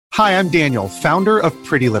Hi, I'm Daniel, founder of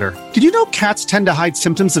Pretty Litter. Did you know cats tend to hide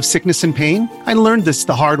symptoms of sickness and pain? I learned this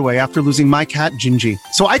the hard way after losing my cat, Gingy.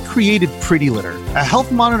 So I created Pretty Litter, a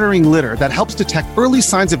health monitoring litter that helps detect early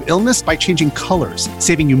signs of illness by changing colors,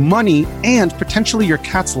 saving you money and potentially your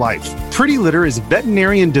cat's life. Pretty Litter is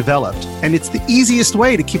veterinarian developed, and it's the easiest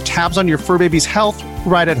way to keep tabs on your fur baby's health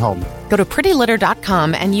right at home. Go to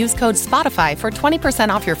prettylitter.com and use code SPOTIFY for 20%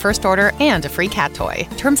 off your first order and a free cat toy.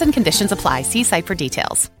 Terms and conditions apply. See site for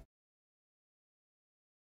details.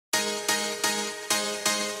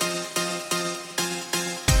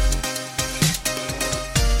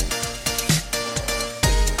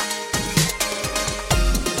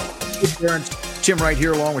 Hey parents, Tim right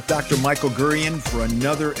here along with Dr. Michael Gurian for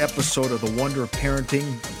another episode of The Wonder of Parenting,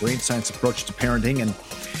 a brain science approach to parenting. And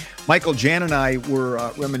Michael, Jan and I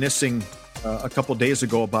were reminiscing a couple days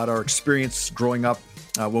ago about our experience growing up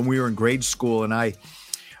when we were in grade school. And I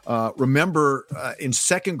remember in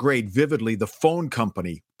second grade vividly the phone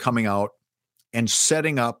company coming out and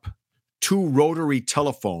setting up two rotary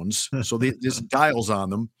telephones, so there's dials on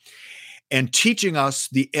them, and teaching us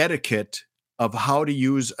the etiquette of how to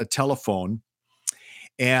use a telephone.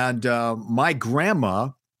 And my grandma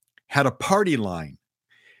had a party line,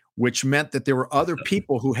 which meant that there were other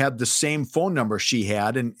people who had the same phone number she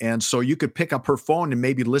had. And so you could pick up her phone and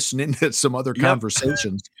maybe listen into some other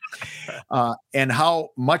conversations. And how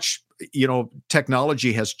much,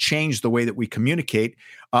 technology has changed the way that we communicate.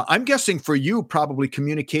 I'm guessing for you, probably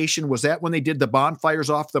communication, was that when they did the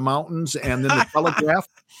bonfires off the mountains and then the telegraph?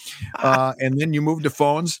 And then you moved to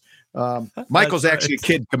phones? Michael's actually a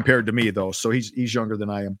kid compared to me, though, so he's younger than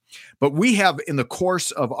I am. But we have, in the course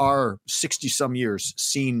of our 60-some years,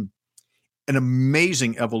 seen an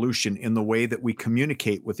amazing evolution in the way that we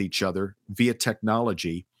communicate with each other via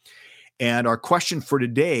technology. And our question for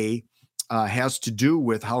today has to do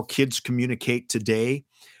with how kids communicate today.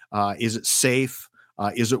 Is it safe?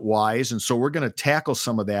 Is it wise? And so we're going to tackle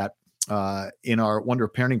some of that in our Wonder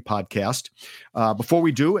of Parenting podcast. Before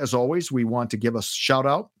we do, as always, we want to give a shout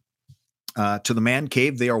out to the Man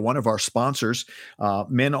Cave. They are one of our sponsors.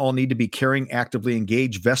 Men all need to be caring, actively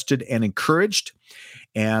engaged, vested, and encouraged.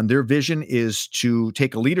 And their vision is to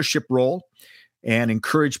take a leadership role and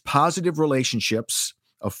encourage positive relationships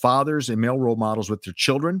of fathers and male role models with their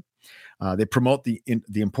children. They promote the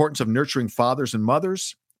importance of nurturing fathers and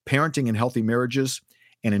mothers, parenting and healthy marriages,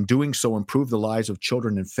 and in doing so, improve the lives of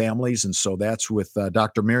children and families. And so that's with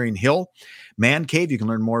Dr. Marion Hill, Man Cave. You can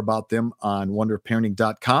learn more about them on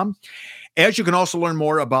wonderparenting.com. As you can also learn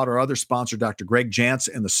more about our other sponsor, Dr. Greg Jantz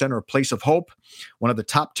and the Center of Place of Hope, one of the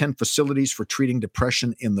top 10 facilities for treating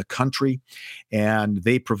depression in the country. And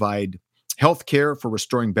they provide health care for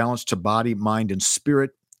restoring balance to body, mind, and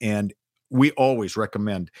spirit. And we always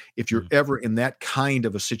recommend, if you're ever in that kind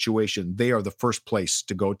of a situation, they are the first place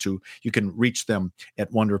to go to. You can reach them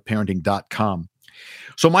at wonderparenting.com.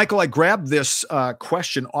 So, Michael, I grabbed this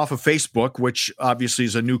question off of Facebook, which obviously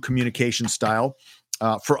is a new communication style.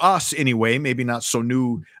 For us anyway, maybe not so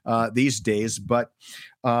new these days, but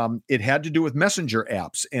it had to do with messenger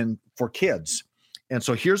apps and for kids. And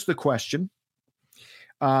so here's the question.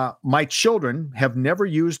 My children have never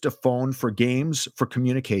used a phone for games for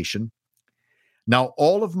communication. Now,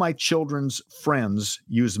 all of my children's friends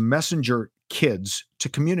use Messenger Kids to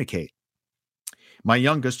communicate. My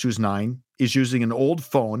youngest, who's 9, is using an old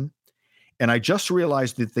phone, and I just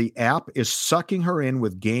realized that the app is sucking her in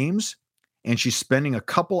with games, and she's spending a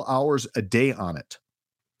couple hours a day on it.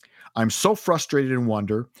 I'm so frustrated and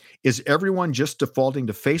wonder, is everyone just defaulting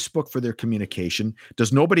to Facebook for their communication?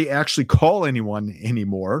 Does nobody actually call anyone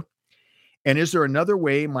anymore? And is there another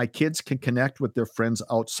way my kids can connect with their friends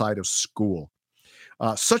outside of school?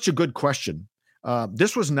 Such a good question.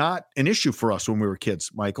 This was not an issue for us when we were kids,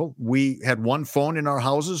 Michael. We had one phone in our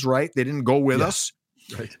houses, right? They didn't go with us.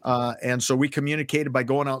 Right. And so we communicated by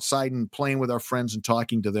going outside and playing with our friends and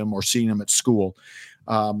talking to them or seeing them at school.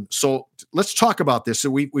 So let's talk about this. So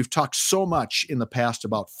we've talked so much in the past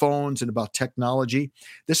about phones and about technology.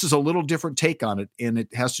 This is a little different take on it, and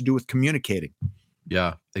it has to do with communicating.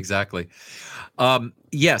 Yeah, exactly.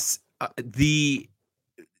 Yes,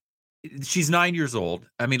 she's 9 years old.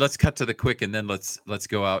 I mean, let's cut to the quick, and then let's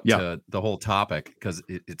go out to the whole topic, because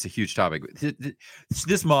it's a huge topic.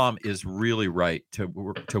 This mom is really right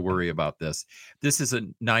to worry about this. This is a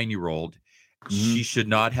 9-year-old. Mm-hmm. She should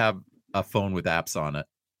not have a phone with apps on it.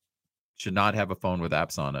 Should not have a phone with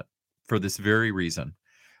apps on it for this very reason,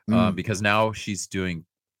 because now she's doing,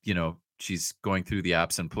 she's going through the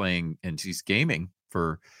apps and playing, and she's gaming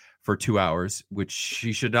for 2 hours, which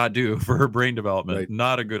she should not do for her brain development. Right.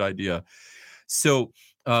 Not a good idea. So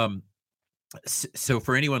So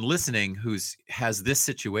for anyone listening has this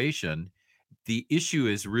situation, the issue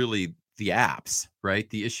is really the apps, right?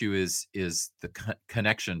 The issue is the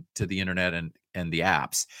connection to the internet and the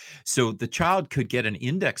apps. So the child could get an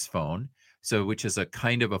index phone, which is a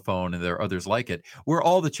kind of a phone, and there are others like it, where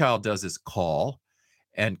all the child does is call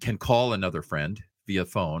and can call another friend via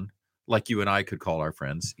phone, like you and I could call our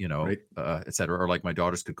friends, Right. et cetera, or like my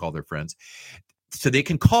daughters could call their friends. So they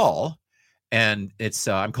can call, and it's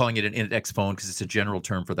I'm calling it an index phone because it's a general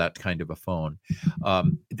term for that kind of a phone.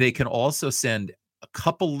 They can also send a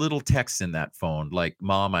couple little texts in that phone, like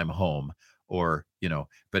 "Mom, I'm home," or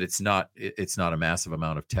but it's not a massive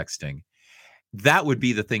amount of texting. That would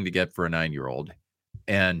be the thing to get for a 9-year-old,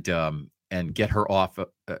 and get her off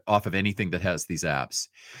of anything that has these apps.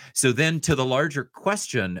 So then, to the larger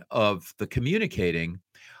question of the communicating,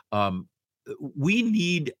 we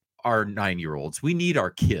need our 9-year-olds, we need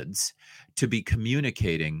our kids to be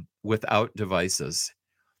communicating without devices,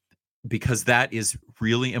 because that is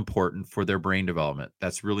really important for their brain development.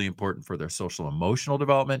 That's really important for their social emotional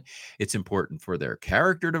development. It's important for their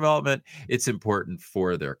character development. It's important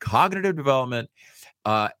for their cognitive development.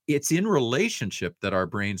 It's in relationship that our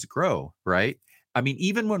brains grow, right? I mean,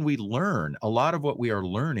 even when we learn, a lot of what we are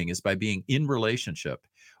learning is by being in relationship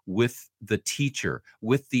with the teacher,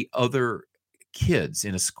 with the other kids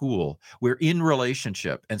in a school. We're in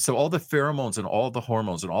relationship. And so all the pheromones and all the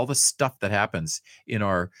hormones and all the stuff that happens in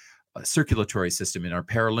our circulatory system, in our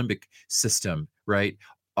paralimbic system, right?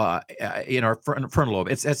 In our frontal lobe,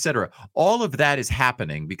 et cetera. All of that is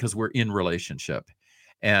happening because we're in relationship,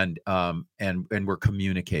 and we're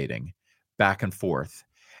communicating back and forth.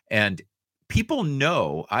 And people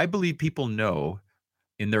know, I believe people know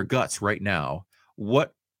in their guts right now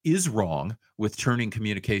what is wrong with turning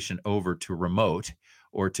communication over to remote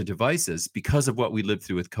or to devices because of what we lived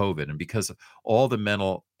through with COVID, and because of all the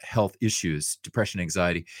mental health issues, depression,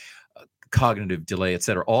 anxiety, cognitive delay, et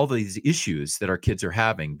cetera, all these issues that our kids are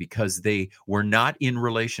having because they were not in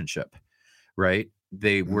relationship, right?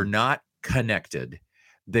 They were not connected.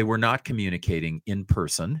 They were not communicating in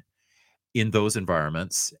person in those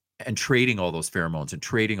environments and trading all those pheromones and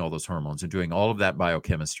trading all those hormones and doing all of that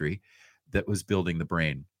biochemistry that was building the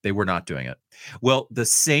brain. They were not doing it. Well, the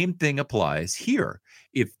same thing applies here.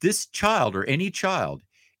 If this child or any child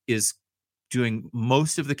is doing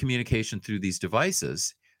most of the communication through these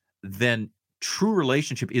devices, then true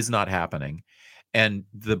relationship is not happening, and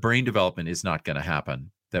the brain development is not going to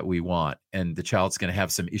happen that we want. And the child's going to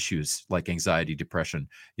have some issues like anxiety, depression,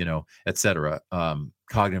 et cetera,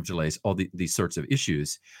 cognitive delays, all these sorts of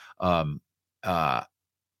issues. And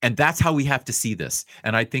that's how we have to see this.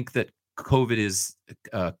 And I think that COVID is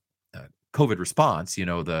COVID response,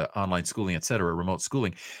 the online schooling, et cetera, remote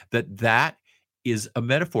schooling, that is a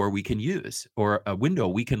metaphor we can use, or a window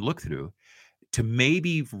we can look through to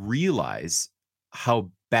maybe realize how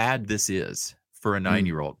bad this is for a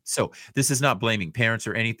 9-year-old. So this is not blaming parents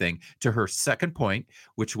or anything. To her second point,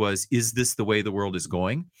 which was, is this the way the world is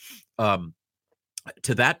going?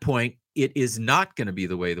 To that point, it is not going to be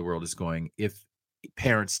the way the world is going if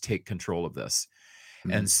parents take control of this.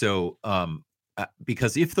 And so,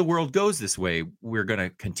 because if the world goes this way, we're going to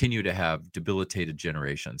continue to have debilitated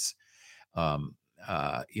generations.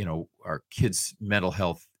 Our kids' mental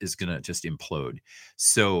health is going to just implode.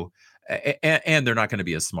 So, and they're not going to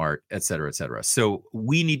be as smart, et cetera, et cetera. So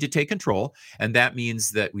we need to take control. And that means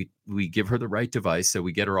that we give her the right device. So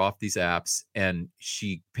we get her off these apps, and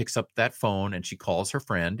she picks up that phone and she calls her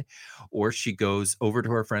friend, or she goes over to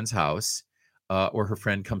her friend's house, or her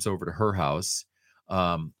friend comes over to her house,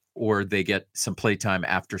 or they get some playtime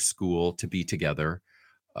after school to be together,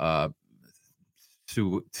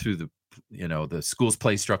 through the school's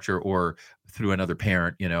play structure, or through another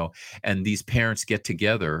parent, and these parents get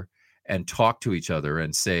together and talk to each other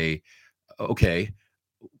and say, okay,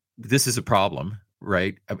 this is a problem,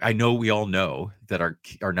 right? I know we all know that our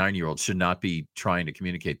 9-year-olds should not be trying to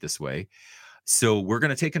communicate this way. So we're going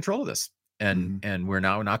to take control of this, and we're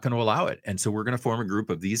now not going to allow it. And so we're going to form a group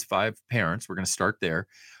of these 5 parents. We're going to start there,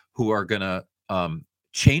 who are going to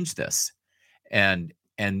change this, and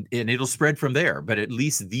it'll spread from there. But at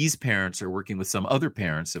least these parents are working with some other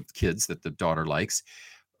parents of kids that the daughter likes,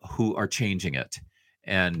 who are changing it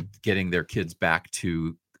and getting their kids back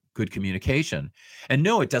to good communication. And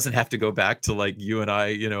no, it doesn't have to go back to like you and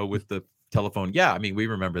I, with the telephone. Yeah, I mean, we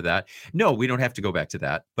remember that. No, we don't have to go back to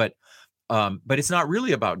that. But it's not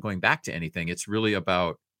really about going back to anything. It's really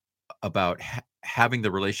about having the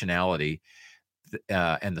relationality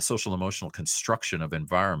and the social emotional construction of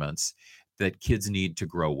environments that kids need to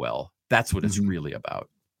grow well. That's what it's really about.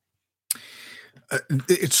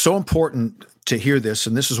 It's so important to hear this,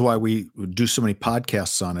 and this is why we do so many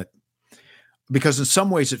podcasts on it, because in some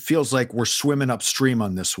ways it feels like we're swimming upstream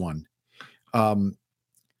on this one.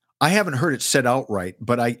 I haven't heard it said outright,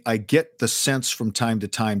 but I get the sense from time to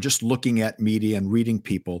time, just looking at media and reading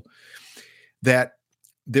people, that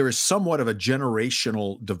there is somewhat of a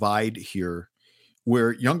generational divide here,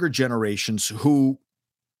 where younger generations who,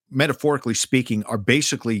 metaphorically speaking, are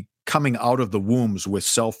basically coming out of the wombs with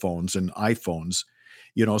cell phones and iPhones,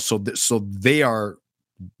 so they are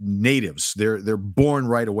natives. They're born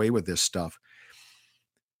right away with this stuff.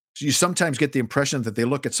 So you sometimes get the impression that they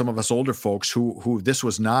look at some of us older folks who this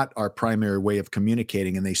was not our primary way of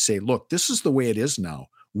communicating, and they say, look, this is the way it is now.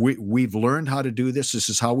 We've learned how to do this. This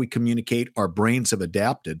is how we communicate. Our brains have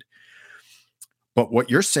adapted. But what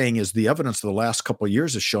you're saying is the evidence of the last couple of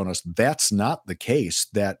years has shown us that's not the case,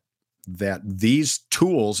 that these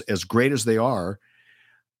tools, as great as they are,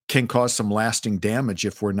 can cause some lasting damage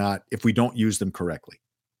if we don't use them correctly.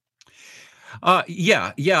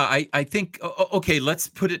 Yeah. I think, okay, let's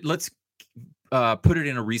put it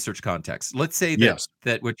in a research context. Let's say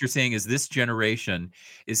that what you're saying is this generation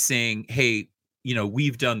is saying, hey,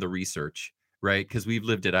 we've done the research, right? Because we've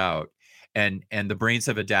lived it out, and the brains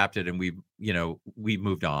have adapted, and we've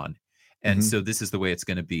moved on. And so this is the way it's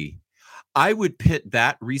going to be. I would pit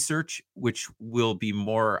that research, which will be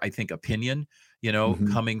more, I think, opinion,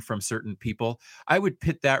 coming from certain people. I would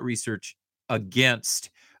pit that research against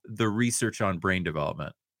the research on brain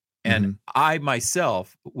development. And I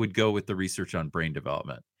myself would go with the research on brain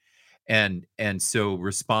development. And so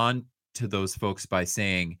respond to those folks by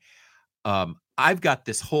saying, I've got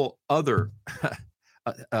this whole other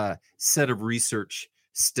set of research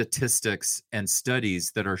statistics and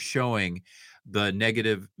studies that are showing the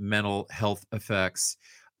negative mental health effects,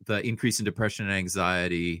 the increase in depression and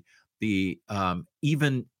anxiety, the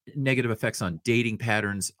even negative effects on dating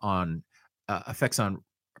patterns, on effects on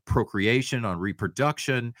procreation, on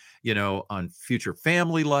reproduction, on future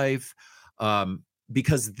family life,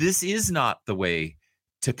 because this is not the way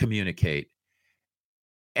to communicate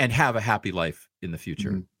and have a happy life in the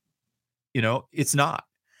future. It's not.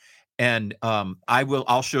 And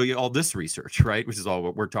I'll show you all this research, right? Which is all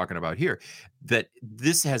what we're talking about here, that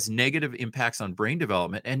this has negative impacts on brain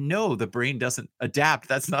development. And no, the brain doesn't adapt.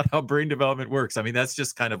 That's not how brain development works. I mean, that's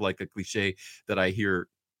just kind of like a cliche that I hear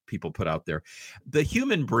people put out there. The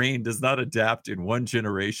human brain does not adapt in one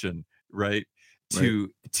generation, right? To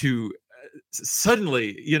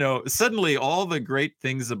suddenly all the great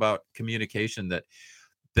things about communication that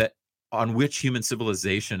on which human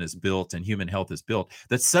civilization is built and human health is built,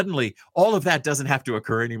 that suddenly all of that doesn't have to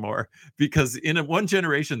occur anymore, because in one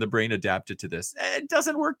generation, the brain adapted to this. It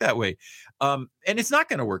doesn't work that way. And it's not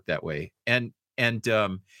going to work that way. And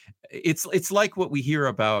it's like what we hear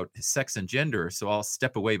about sex and gender. So I'll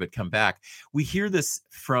step away, but come back. We hear this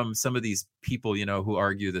from some of these people, who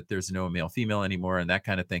argue that there's no male female anymore and that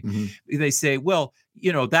kind of thing. They say, well,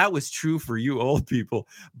 that was true for you old people,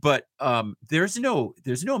 but there's no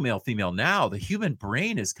male female now. The human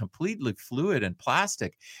brain is completely fluid and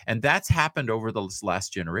plastic, and that's happened over the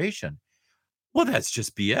last generation. Well, that's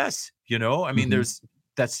just BS. I mean,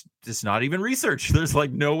 that's just not even research. There's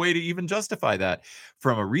like no way to even justify that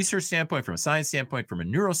from a research standpoint, from a science standpoint, from a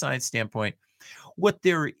neuroscience standpoint. What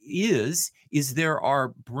there is there are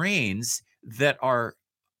brains that are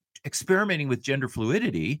experimenting with gender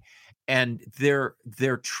fluidity, and they're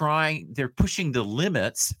pushing the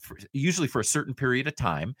limits usually for a certain period of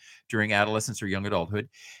time during adolescence or young adulthood.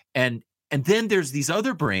 And then there's these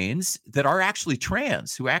other brains that are actually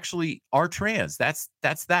trans, who actually are trans. That's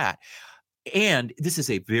that. And this is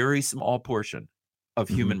a very small portion of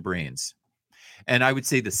human brains. And I would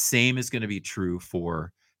say the same is going to be true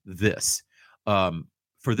for this,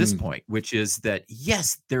 point, which is that,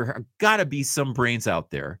 yes, there have got to be some brains out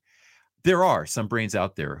there. There are some brains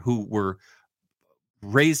out there who were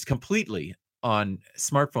raised completely on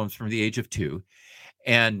smartphones from the age of 2,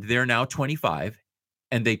 and they're now 25,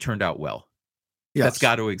 and they turned out well. Yes. That's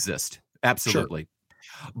got to exist. Absolutely.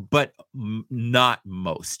 Sure. But not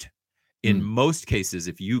most. In most cases,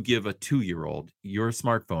 if you give a 2-year-old your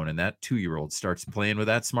smartphone and that 2-year-old starts playing with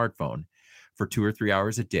that smartphone for 2 or 3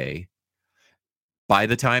 hours a day, by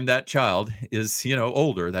the time that child is,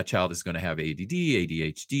 older, that child is going to have ADD,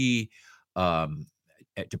 ADHD,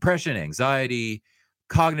 depression, anxiety,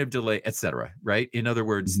 cognitive delay, etc. Right? In other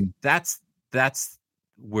words, that's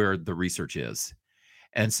where the research is.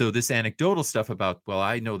 And so this anecdotal stuff about, well,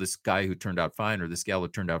 I know this guy who turned out fine or this gal who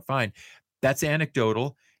turned out fine, that's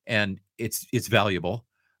anecdotal. And it's valuable,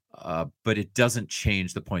 but it doesn't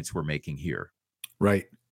change the points we're making here. Right.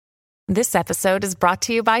 This episode is brought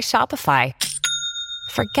to you by Shopify.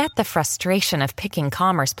 Forget the frustration of picking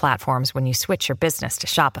commerce platforms when you switch your business to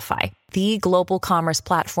Shopify, the global commerce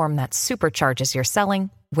platform that supercharges your selling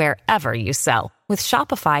wherever you sell. With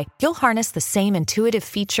Shopify, you'll harness the same intuitive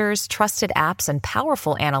features, trusted apps, and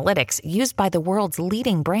powerful analytics used by the world's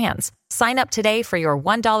leading brands. Sign up today for your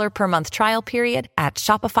 $1 per month trial period at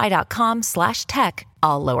shopify.com/tech,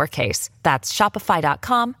 all lowercase. That's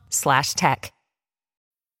shopify.com/tech.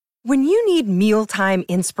 When you need mealtime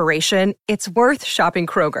inspiration, it's worth shopping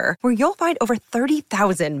Kroger, where you'll find over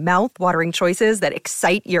 30,000 mouth-watering choices that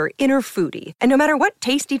excite your inner foodie. And no matter what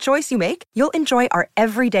tasty choice you make, you'll enjoy our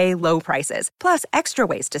everyday low prices, plus extra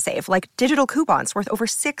ways to save, like digital coupons worth over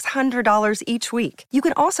 $600 each week. You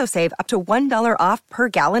can also save up to $1 off per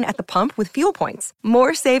gallon at the pump with fuel points.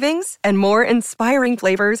 More savings and more inspiring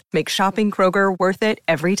flavors make shopping Kroger worth it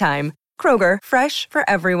every time. Kroger, fresh for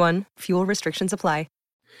everyone. Fuel restrictions apply.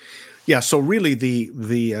 Yeah, so really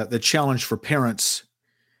the challenge for parents,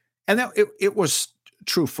 and that it was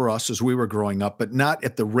true for us as we were growing up, but not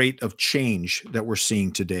at the rate of change that we're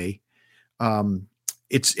seeing today.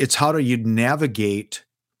 It's how do you navigate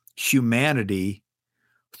humanity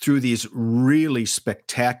through these really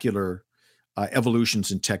spectacular evolutions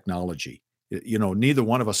in technology. You know, neither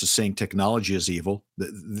one of us is saying technology is evil.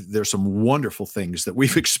 There's some wonderful things that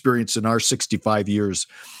we've experienced in our 65 years,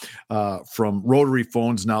 from rotary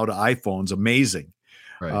phones now to iPhones. Amazing.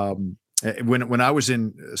 Right. When I was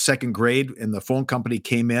in second grade and the phone company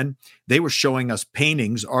came in, they were showing us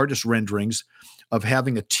paintings, artist renderings of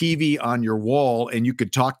having a TV on your wall and you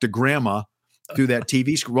could talk to grandma through that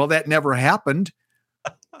TV screen. Well, that never happened.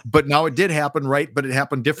 But now it did happen, right? But it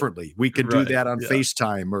happened differently. We can do that on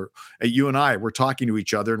FaceTime, or you and I, we're talking to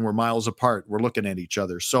each other and we're miles apart. We're looking at each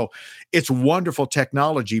other. So it's wonderful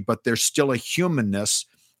technology, but there's still a humanness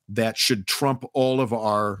that should trump all of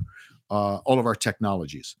our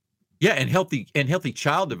technologies. Yeah, and healthy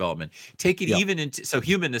child development. Take it even into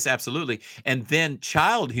humanness, absolutely, and then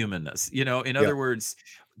child humanness. You know, in other words,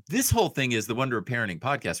 this whole thing is the Wonder of Parenting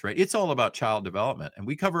podcast, right? It's all about child development, and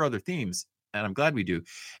we cover other themes. And I'm glad we do.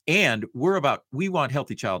 And we want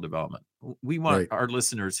healthy child development. We want our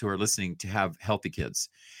listeners who are listening to have healthy kids,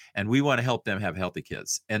 and we want to help them have healthy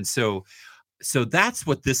kids. And so that's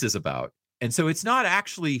what this is about. And so it's not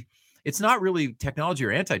really technology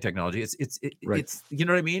or anti-technology. It's you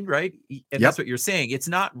know what I mean? Right. And that's what you're saying. It's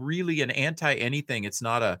not really an anti anything. It's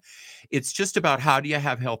just about how do you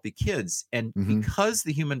have healthy kids? And because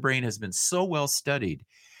the human brain has been so well studied,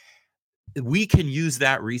 we can use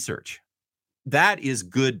that research. That is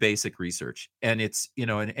good basic research, and it's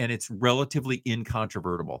and it's relatively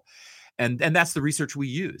incontrovertible, and that's the research we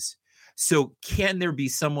use. So can there be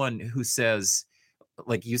someone who says,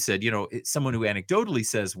 like you said, someone who anecdotally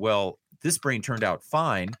says, well, this brain turned out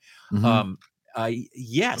fine?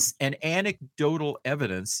 Yes, and anecdotal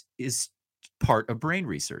evidence is part of brain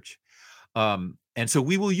research, and so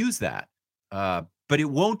we will use that, but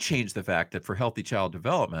it won't change the fact that for healthy child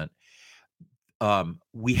development,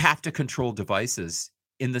 we have to control devices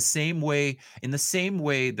in the same way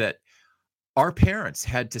that our parents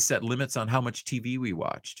had to set limits on how much TV we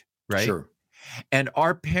watched, right? Sure. And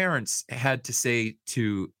our parents had to say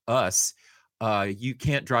to us, you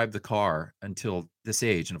can't drive the car until this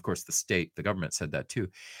age. And of course, the government said that too.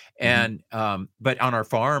 And, but on our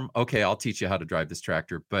farm, okay, I'll teach you how to drive this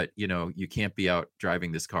tractor, but you can't be out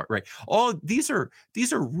driving this car, right? All these are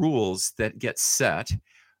rules that get set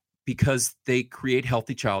because they create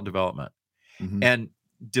healthy child development, and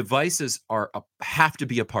devices have to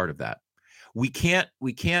be a part of that. We can't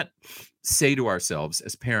say to ourselves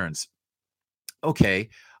as parents, okay,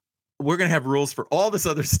 we're going to have rules for all this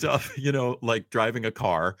other stuff, like driving a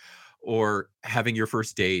car or having your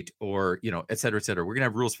first date or, et cetera, et cetera. We're going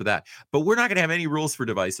to have rules for that, but we're not going to have any rules for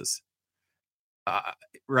devices.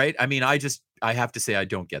 Right. I mean, I have to say, I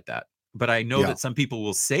don't get that. But I know that some people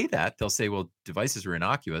will say that. They'll say, well, devices are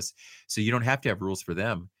innocuous, so you don't have to have rules for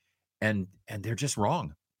them. And they're just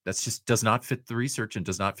wrong. That's just does not fit the research and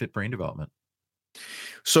does not fit brain development.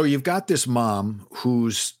 So you've got this mom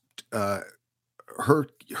who's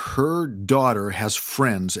her daughter has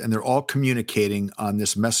friends, and they're all communicating on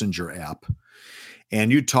this messenger app.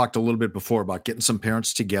 And you talked a little bit before about getting some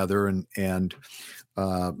parents together and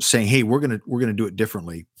saying, hey, we're gonna do it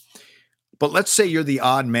differently. But let's say you're the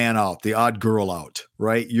odd man out, the odd girl out,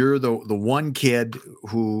 right? You're the one kid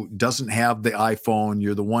who doesn't have the iPhone.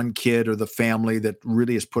 You're the one kid or the family that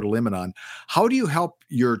really has put a limit on. How do you help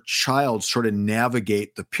your child sort of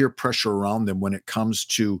navigate the peer pressure around them when it comes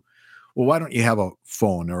to, well, why don't you have a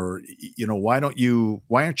phone? Or, why aren't you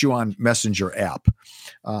on Messenger app?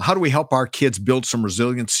 How do we help our kids build some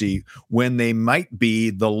resiliency when they might be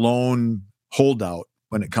the lone holdout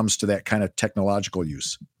when it comes to that kind of technological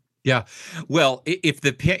use. Yeah. Well, if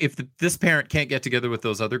this parent can't get together with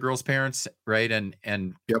those other girls' parents, right,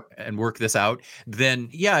 and work this out, then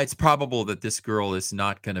yeah, it's probable that this girl is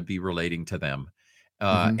not going to be relating to them.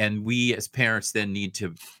 And we as parents then need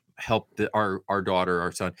to help our daughter,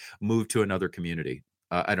 our son, move to another community.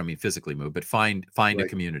 I don't mean physically move, but find a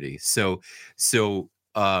community. So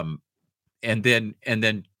and then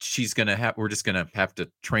we're just gonna have to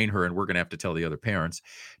train her, and we're gonna have to tell the other parents,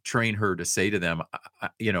 train her to say to them,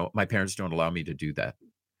 my parents don't allow me to do that.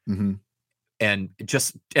 And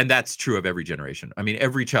that's true of every generation. I mean,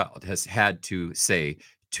 every child has had to say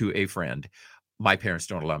to a friend, my parents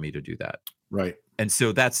don't allow me to do that. Right. And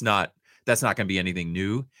so that's not going to be anything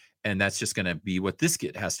new. And that's just going to be what this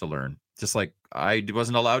kid has to learn. Just like I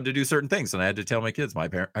wasn't allowed to do certain things, and I had to tell my kids, my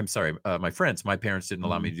friends, my parents didn't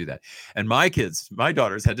allow me to do that. And my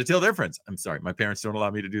daughters had to tell their friends, I'm sorry, my parents don't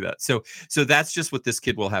allow me to do that. So that's just what this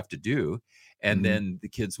kid will have to do. And then the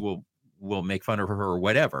kids will make fun of her or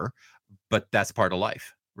whatever, but that's part of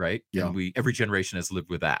life. Right. Yeah. And every generation has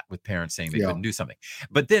lived with that, with parents saying they couldn't do something.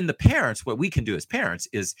 But then the parents, what we can do as parents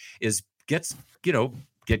is get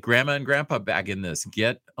grandma and grandpa back in this,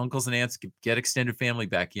 get uncles and aunts, get extended family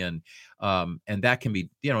back in. And that can be,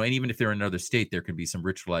 and even if they're in another state, there can be some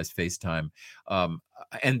ritualized FaceTime.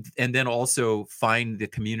 And then also find the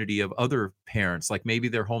community of other parents, like maybe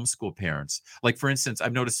they're homeschool parents. Like, for instance,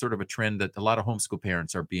 I've noticed sort of a trend that a lot of homeschool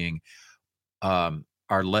parents are being,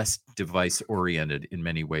 are less device oriented in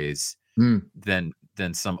many ways than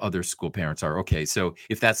some other school parents are. Okay, so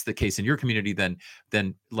if that's the case in your community, then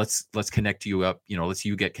let's connect you up. Let's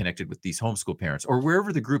you get connected with these homeschool parents, or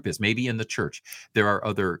wherever the group is. Maybe in the church there are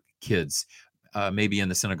other kids, maybe in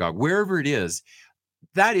the synagogue, wherever it is.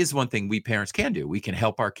 That is one thing we parents can do. We can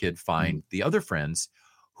help our kid find the other friends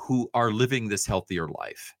who are living this healthier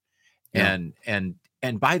life. Yeah.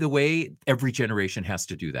 And by the way, every generation has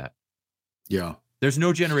to do that. Yeah. There's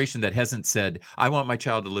no generation that hasn't said, I want my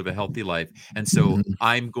child to live a healthy life, and so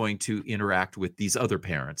I'm going to interact with these other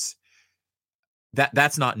parents.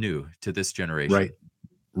 That's not new to this generation.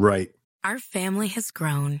 Right. Our family has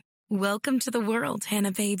grown. Welcome to the world,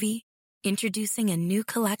 Hannah baby. Introducing a new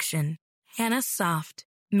collection, Hannah Soft,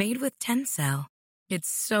 made with Tencel. It's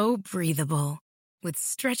so breathable, with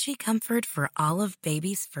stretchy comfort for all of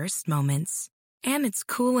baby's first moments. And it's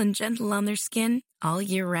cool and gentle on their skin all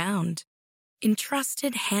year round.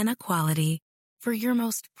 Entrusted Hannah quality for your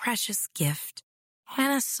most precious gift.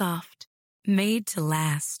 Hannah Soft, made to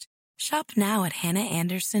last. Shop now at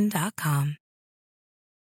hannahanderson.com.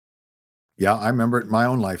 Yeah, I remember it in my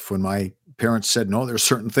own life when my parents said, no, there's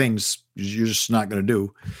certain things you're just not going to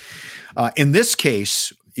do. In this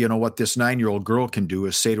case, what this 9-year-old girl can do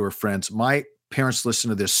is say to her friends, my parents listen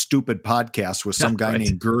to this stupid podcast with some guy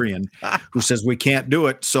named Gurian who says we can't do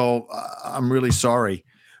it. So I'm really sorry.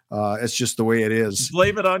 It's just the way it is.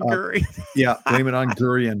 Blame it on Gurian. Yeah, blame it on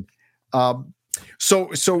Gurian.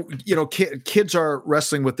 So kids are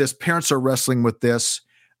wrestling with this. Parents are wrestling with this.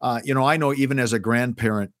 I know even as a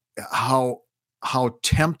grandparent how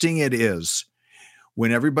tempting it is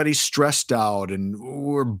when everybody's stressed out and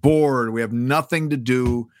we're bored. We have nothing to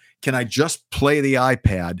do. Can I just play the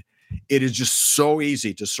iPad? It is just so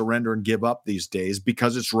easy to surrender and give up these days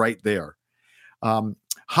because it's right there.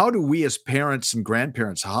 How do we as parents and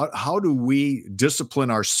grandparents, how do we discipline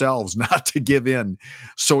ourselves not to give in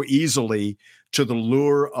so easily to the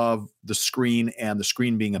lure of the screen and the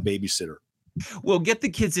screen being a babysitter? Well, get the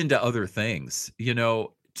kids into other things.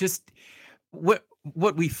 Just what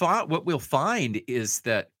we'll find is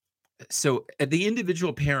that, so at the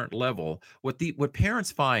individual parent level, what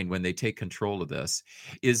parents find when they take control of this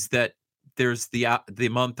is that there's the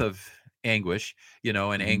month of anguish,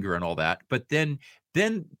 and anger and all that. But then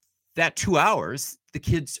that 2 hours, the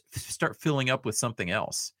kids start filling up with something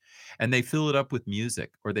else, and they fill it up with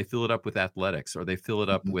music, or they fill it up with athletics, or they fill it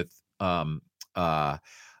up with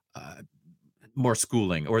more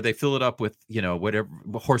schooling, or they fill it up with, whatever,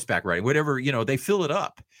 horseback riding, whatever, they fill it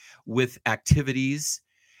up with activities.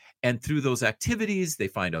 And through those activities, they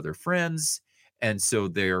find other friends. And so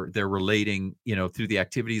they're relating, through the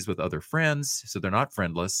activities with other friends. So they're not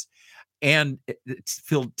friendless. And it's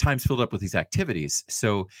time's filled up with these activities.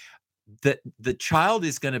 So the child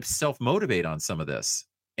is going to self-motivate on some of this.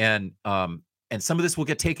 And some of this will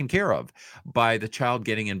get taken care of by the child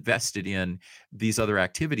getting invested in these other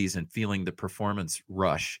activities and feeling the performance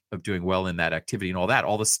rush of doing well in that activity and all that,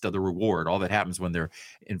 all this, the reward, all that happens when they're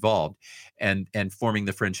involved, and forming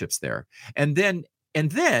the friendships there. And then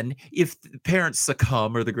if the parents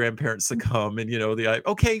succumb or the grandparents succumb, and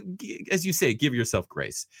okay, as you say, give yourself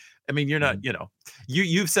grace. I mean, you're not,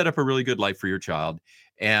 you've set up a really good life for your child,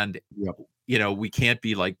 And, Yep. we can't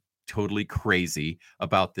be like totally crazy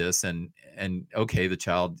about this. And okay, the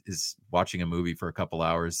child is watching a movie for a couple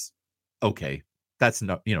hours. Okay. That's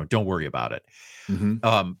not, don't worry about it.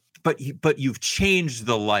 Mm-hmm. But you've changed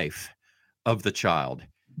the life of the child,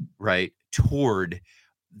 right, toward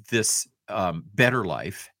this better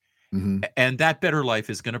life. Mm-hmm. And that better life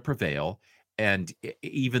is going to prevail. And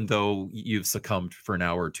even though you've succumbed for an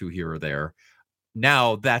hour or two here or there,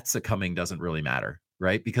 now that succumbing doesn't really matter,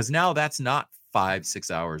 right? Because now that's not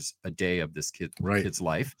 5-6 hours a day of this kid's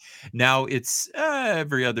life. Now it's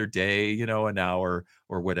every other day, an hour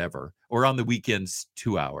or whatever, or on the weekends,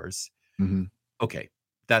 2 hours. Mm-hmm. Okay,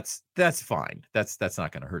 that's fine. That's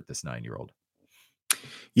not going to hurt this 9-year-old.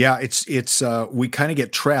 Yeah, it's we kind of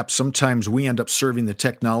get trapped. Sometimes we end up serving the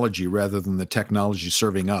technology rather than the technology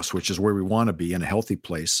serving us, which is where we want to be, in a healthy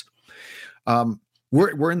place.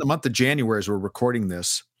 We're in the month of January as we're recording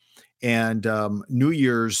this, and New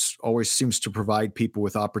Year's always seems to provide people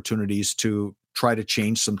with opportunities to try to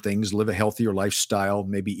change some things, live a healthier lifestyle,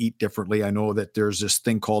 maybe eat differently. I know that there's this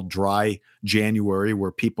thing called dry January,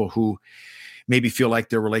 where people who maybe feel like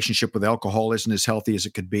their relationship with alcohol isn't as healthy as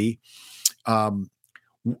it could be.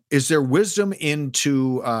 Is there wisdom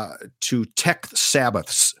into to tech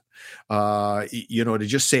Sabbaths? To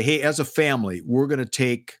just say, hey, as a family, we're going to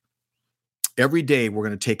take every day, we're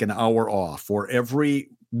going to take an hour off, or every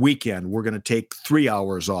weekend, we're going to take 3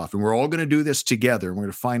 hours off, and we're all going to do this together. And we're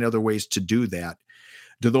going to find other ways to do that.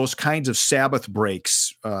 Do those kinds of Sabbath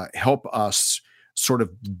breaks help us sort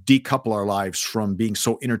of decouple our lives from being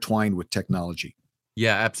so intertwined with technology?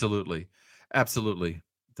 Yeah, absolutely. Absolutely.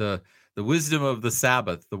 The wisdom of the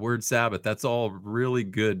Sabbath, the word Sabbath, that's all really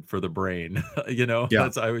good for the brain. Yeah.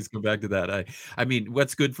 That's, I always go back to that. I mean,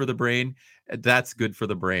 what's good for the brain, that's good for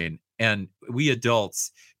the brain. And we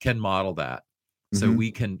adults can model that. So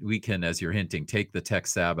Mm-hmm. we can, as you're hinting, take the tech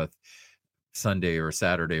Sabbath Sunday or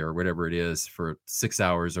Saturday or whatever it is for 6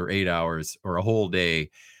 hours or 8 hours or a whole day,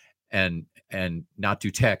 and not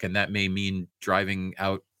do tech. And that may mean driving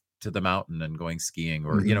out to the mountain and going skiing,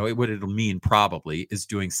 or Mm-hmm. what it'll mean probably is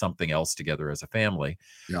doing something else together as a family,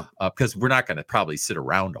 Yeah. because we're not going to probably sit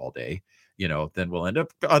around all day. Then we'll end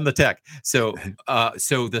up on the tech. So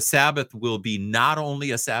the Sabbath will be not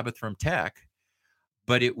only a Sabbath from tech,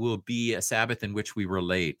 but it will be a Sabbath in which we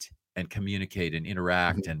relate and communicate and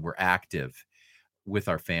interact, and we're active with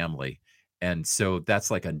our family. And so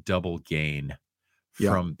that's like a double gain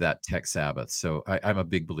Yeah. from that tech Sabbath. So I'm a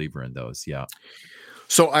big believer in those. Yeah.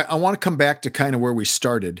 So I want to come back to kind of where we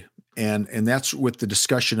started, and that's with the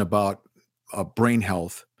discussion about brain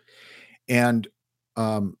health. And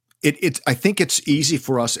I think it's easy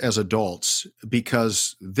for us as adults,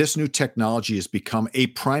 because this new technology has become a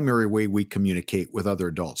primary way we communicate with other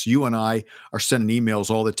adults. You and I are sending emails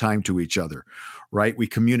all the time to each other, right? We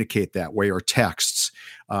communicate that way, or texts.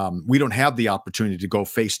 We don't have the opportunity to go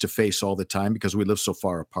face to face all the time because we live so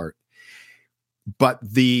far apart. But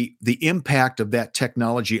the impact of that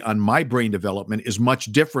technology on my brain development is much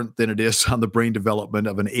different than it is on the brain development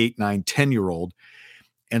of an 8, 9, 10-year-old.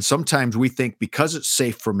 And sometimes we think, because it's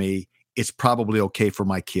safe for me, it's probably okay for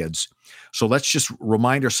my kids. So let's just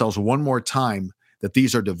remind ourselves one more time that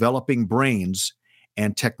these are developing brains,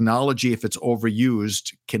 and technology, if it's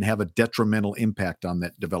overused, can have a detrimental impact on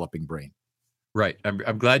that developing brain. Right.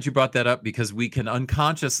 I'm glad you brought that up, because we can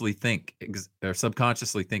unconsciously think or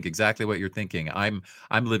subconsciously think exactly what you're thinking. I'm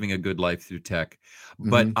living a good life through tech,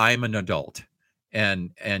 but I'm an adult,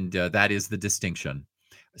 and that is the distinction.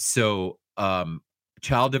 So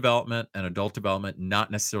child development and adult development, not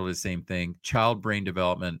necessarily the same thing. Child brain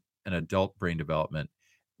development and adult brain development,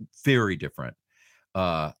 very different.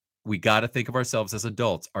 We got to think of ourselves as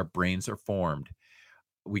adults. Our brains are formed.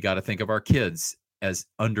 We got to think of our kids as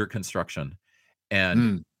under construction.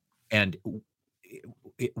 And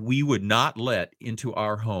we would not let into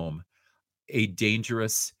our home a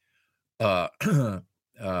dangerous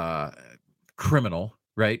criminal,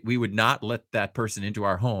 right? We would not let that person into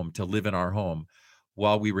our home to live in our home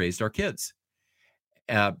while we raised our kids.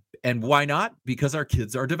 And why not? Because our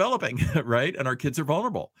kids are developing, right? And our kids are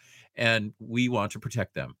vulnerable, and we want to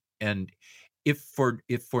protect them. And if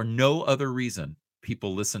for no other reason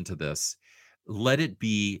people listen to this, let it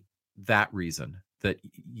be that reason, that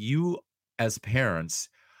you as parents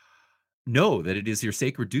know that it is your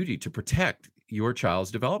sacred duty to protect your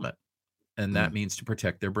child's development. And that means to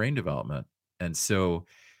protect their brain development. And so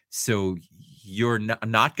you're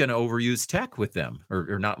not going to overuse tech with them,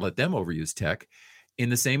 or not let them overuse tech, in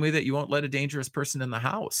the same way that you won't let a dangerous person in the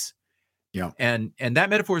house. Yeah. And that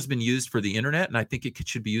metaphor has been used for the internet, and I think it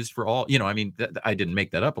should be used for all, I mean, I didn't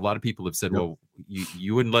make that up. A lot of people have said, well,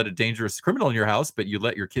 you wouldn't let a dangerous criminal in your house, but you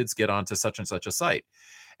let your kids get onto such and such a site,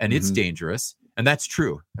 and it's dangerous. And that's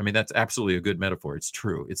true. I mean, that's absolutely a good metaphor. It's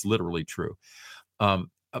true. It's literally true.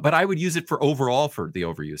 But I would use it for the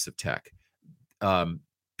overuse of tech,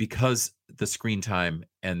 because the screen time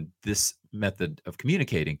and this method of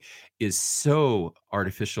communicating is so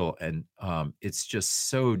artificial, and it's just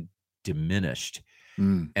so diminished.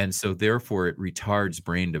 And so therefore it retards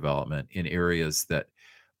brain development in areas that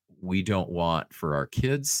we don't want for our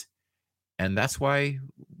kids. And that's why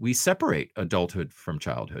we separate adulthood from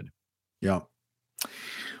childhood. Yeah.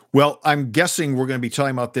 Well, I'm guessing we're going to be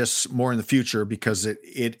talking about this more in the future, because it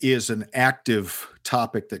is an active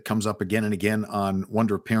topic that comes up again and again on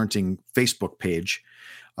Wonder of Parenting Facebook page.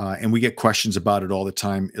 And we get questions about it all the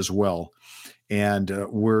time as well. And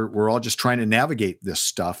we're all just trying to navigate this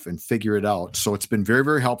stuff and figure it out. So it's been very,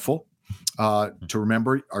 very helpful to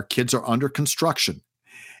remember our kids are under construction.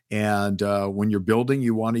 And when you're building,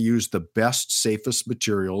 you want to use the best, safest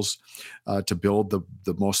materials to build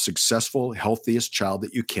the most successful, healthiest child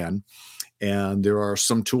that you can. And there are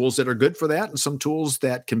some tools that are good for that and some tools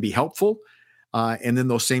that can be helpful. And then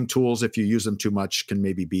those same tools, if you use them too much, can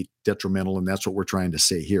maybe be detrimental. And that's what we're trying to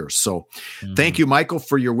say here. So thank you, Michael,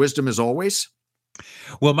 for your wisdom as always.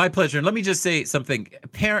 Well, my pleasure. And let me just say something.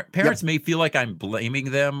 Parents may feel like I'm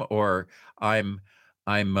blaming them, or I'm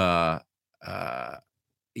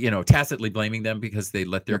tacitly blaming them because they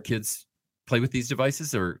let their kids play with these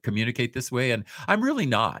devices or communicate this way. And I'm really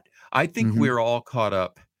not. I think we're all caught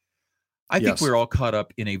up. I think we're all caught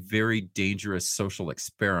up in a very dangerous social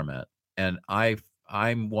experiment. And I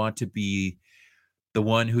want to be the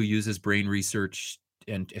one who uses brain research,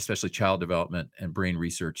 and especially child development and brain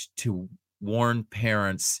research, to warn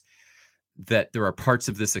parents that there are parts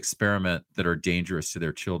of this experiment that are dangerous to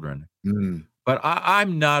their children. But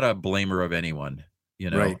I'm not a blamer of anyone.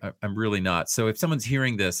 Right. I'm really not. So if someone's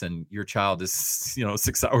hearing this and your child is,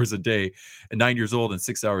 6 hours a day and 9 years old and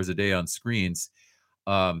 6 hours a day on screens,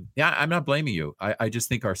 I'm not blaming you. I just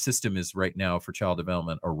think our system is right now for child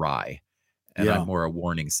development awry, and I'm more a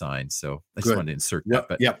warning sign. So I just wanted to insert that.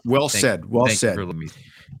 But well said. Well said.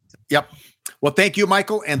 Yep. Well, thank you,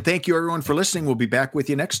 Michael. And thank you, everyone, for listening. We'll be back with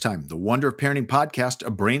you next time. The Wonder of Parenting podcast,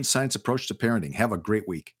 a brain science approach to parenting. Have a great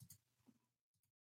week.